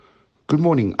Good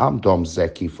morning, I'm Dom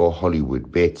Zaki for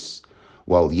Hollywood Bets.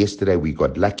 Well, yesterday we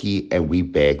got lucky and we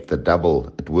bagged the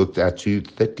double. It worked out to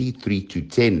 33 to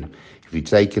 10. If you've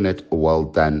taken it, well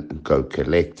done, go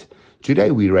collect.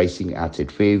 Today we're racing out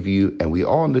at Fairview and we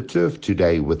are on the turf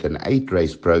today with an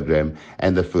 8-race program,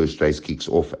 and the first race kicks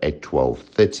off at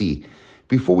 12:30.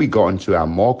 Before we go on to our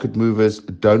market movers,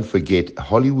 don't forget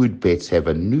Hollywood Bets have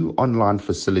a new online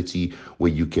facility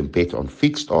where you can bet on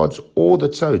fixed odds or the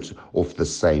totes off the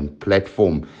same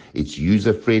platform. It's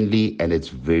user-friendly and it's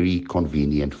very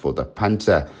convenient for the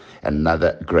punter.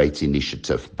 Another great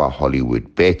initiative by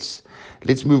Hollywood Bets.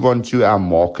 Let's move on to our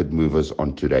market movers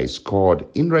on today's card.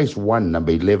 In race 1,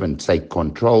 number 11, Take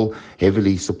Control,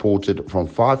 heavily supported from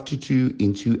 5 to 2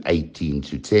 into 18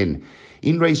 to 10.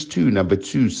 In race 2, number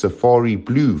 2, Safari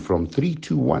Blue, from 3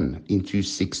 to 1 into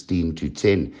 16 to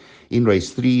 10. In race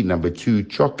 3, number 2,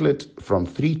 Chocolate, from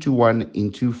 3 to 1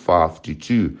 into 5 to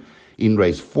 2. In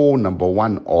race 4, number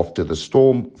 1, After the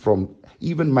Storm, from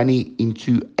even money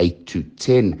into 8 to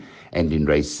 10. And in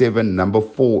race 7, number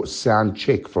 4, Sound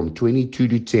Check, from 22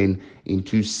 to 10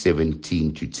 into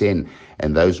 17 to 10.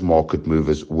 And those market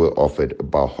movers were offered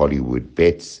by Hollywood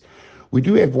Bets. We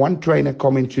do have one trainer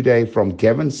comment today from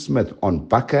Gavin Smith on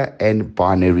Bucker and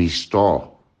Binary Star.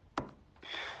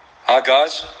 Hi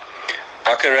guys,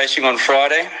 Bucker racing on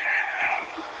Friday.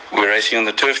 We're racing on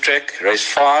the turf track, race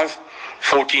 5,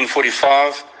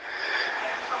 14:45,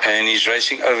 and he's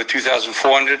racing over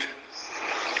 2,400.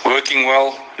 Working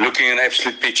well, looking an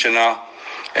absolute picture now,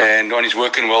 and on his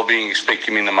work and well-being, expect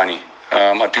him in the money.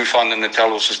 I do find the Natal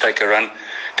horses take a run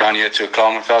down here to a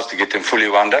Climate House to get them fully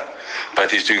wound up,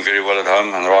 but he's doing very well at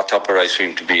home and the right type of race for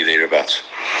him to be thereabouts.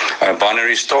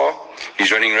 Binary Star, he's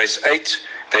running race 8,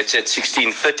 that's at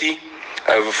 16:30,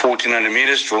 over 1,400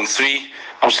 meters, drawn 3.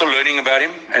 I'm still learning about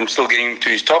him and still getting him to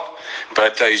his top,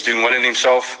 but he's doing well in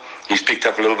himself. He's picked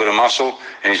up a little bit of muscle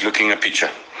and he's looking a picture,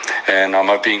 and I'm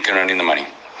hoping he can run in the money.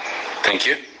 Thank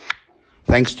you.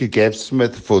 Thanks to Gav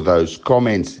Smith for those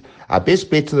comments. Our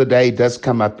best bet of the day does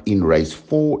come up in race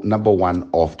 4, number 1,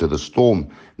 After the Storm.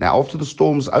 Now, After the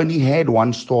Storm's only had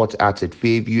one start out at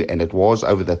Fairview, and it was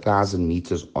over the 1,000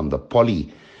 meters on the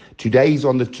poly. Today he's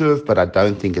on the turf, but I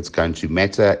don't think it's going to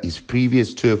matter. His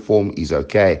previous turf form is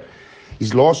okay.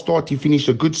 His last start, he finished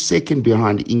a good second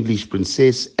behind English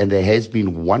Princess, and there has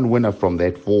been one winner from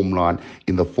that form line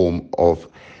in the form of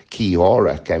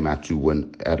Kiara came out to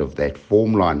win out of that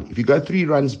form line. If you go 3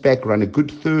 runs back, run a good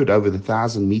third over the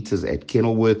 1,000 meters at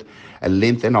Kenilworth, a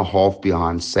length and a half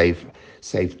behind safe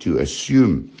to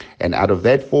assume. And out of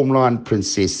that form line,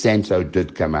 Princess Santo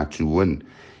did come out to win.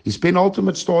 His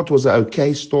penultimate start was an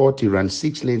okay start. He ran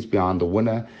 6 lengths behind the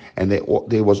winner, and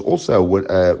there was also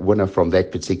a winner from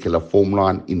that particular form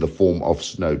line in the form of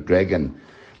Snow Dragon.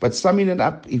 But summing it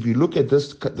up, if you look at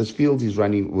this field she's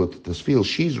running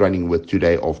with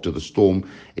today After the Storm,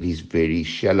 it is very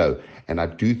shallow. And I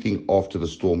do think After the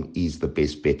Storm is the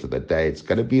best bet of the day. It's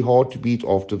going to be hard to beat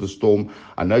After the Storm.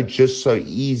 I know Just So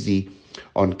Easy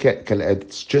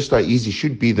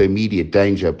should be the immediate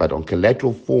danger, but on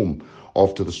collateral form,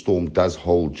 After the Storm does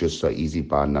hold Just So Easy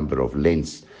by a number of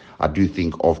lengths. I do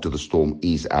think After the Storm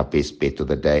is our best bet of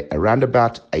the day, around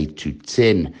about 8 to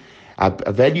 10.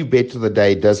 A value bet of the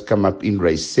day does come up in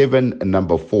race 7,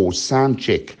 number 4, Sound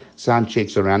Check. Sound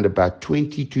Check's around about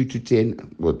 22 to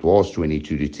 10. Well, it was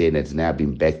 22 to 10. It's now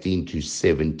been backed into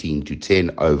 17 to 10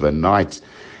 overnight.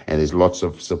 And there's lots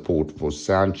of support for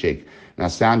Sound Check. Now,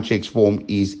 Sound Check's form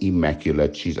is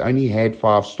immaculate. She's only had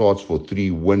 5 starts for 3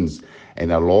 wins. And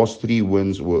her last 3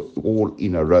 wins were all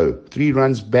in a row. 3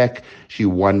 runs back, she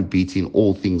won, beating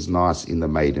All Things Nice in the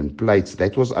maiden plates.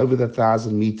 That was over the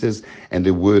 1,000 meters, and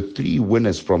there were 3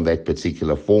 winners from that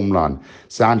particular form line.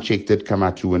 Soundcheck did come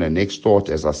out to win her next start.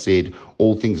 As I said,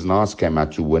 All Things Nice came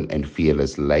out to win, and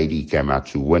Fearless Lady came out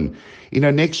to win. In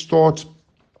her next start,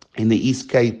 in the East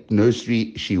Cape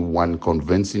Nursery, she won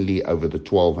convincingly over the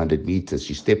 1,200 meters.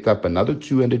 She stepped up another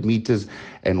 200 meters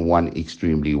and won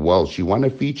extremely well. She won a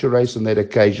feature race on that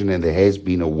occasion, and there has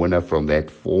been a winner from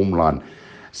that form line.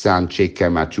 Soundcheck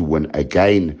came out to win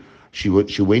again. She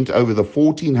went over the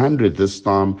 1,400 this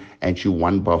time, and she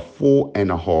won by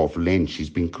 4.5 lengths. She's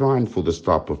been crying for this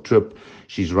type of trip.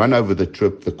 She's run over the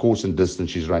trip, the course and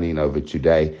distance she's running over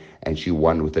today, and she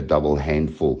won with a double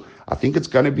handful. I think it's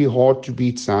going to be hard to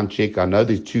beat Soundcheck. I know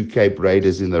there's 2 Cape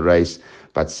Raiders in the race,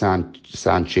 but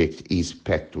Soundcheck is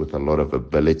packed with a lot of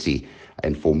ability.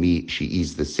 And for me, she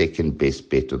is the second best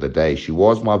bet of the day. She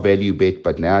was my value bet,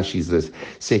 but now she's the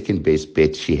second best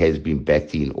bet. She has been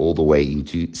backed in all the way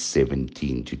into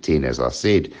 17 to 10, as I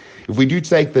said. If we do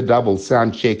take the double,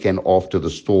 sound check and after the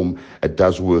storm, it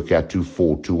does work out to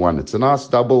 4-1. It's a nice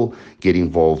double. Get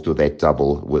involved with that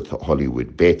double with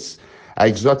Hollywood bets. Our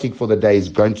exotic for the day is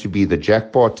going to be the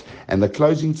jackpot, and the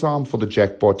closing time for the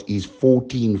jackpot is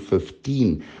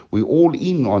 14:15. We're all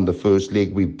in on the first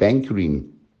leg. We're bankering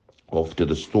after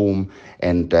the storm,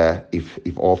 and if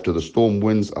after the storm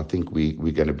wins, I think we're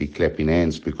going to be clapping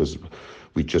hands because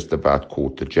we just about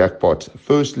caught the jackpot.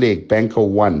 First leg, banker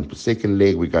 1. Second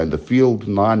leg, we go in the field,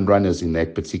 9 runners in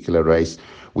that particular race.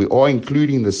 We are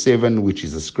including the 7, which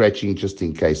is a scratching just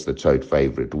in case the tote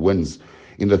favorite wins.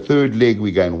 In the third leg,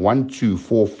 we're going 1, 2,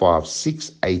 4, 5,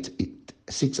 6,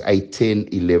 8, 10,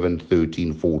 11,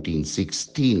 13, 14,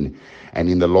 16. And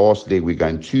in the last leg, we're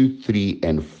going 2, 3,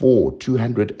 and 4,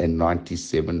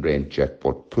 297 Rand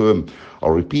jackpot perm.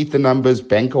 I'll repeat the numbers.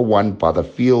 Banker 1 by the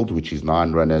field, which is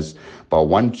 9 runners, by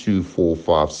 1, 2, 4,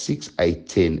 5, 6, 8,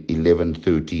 10, 11,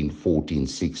 13, 14,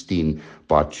 16,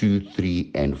 by 2,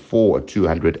 3, and 4,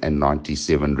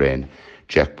 297 Rand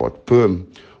jackpot perm.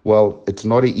 Well, it's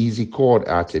not an easy card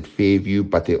out at Fairview,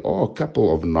 but there are a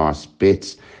couple of nice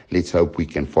bets. Let's hope we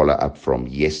can follow up from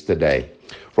yesterday.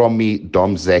 From me,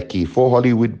 Dom Zaki, for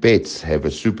Hollywood Bets. Have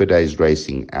a super day's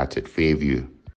racing out at Fairview.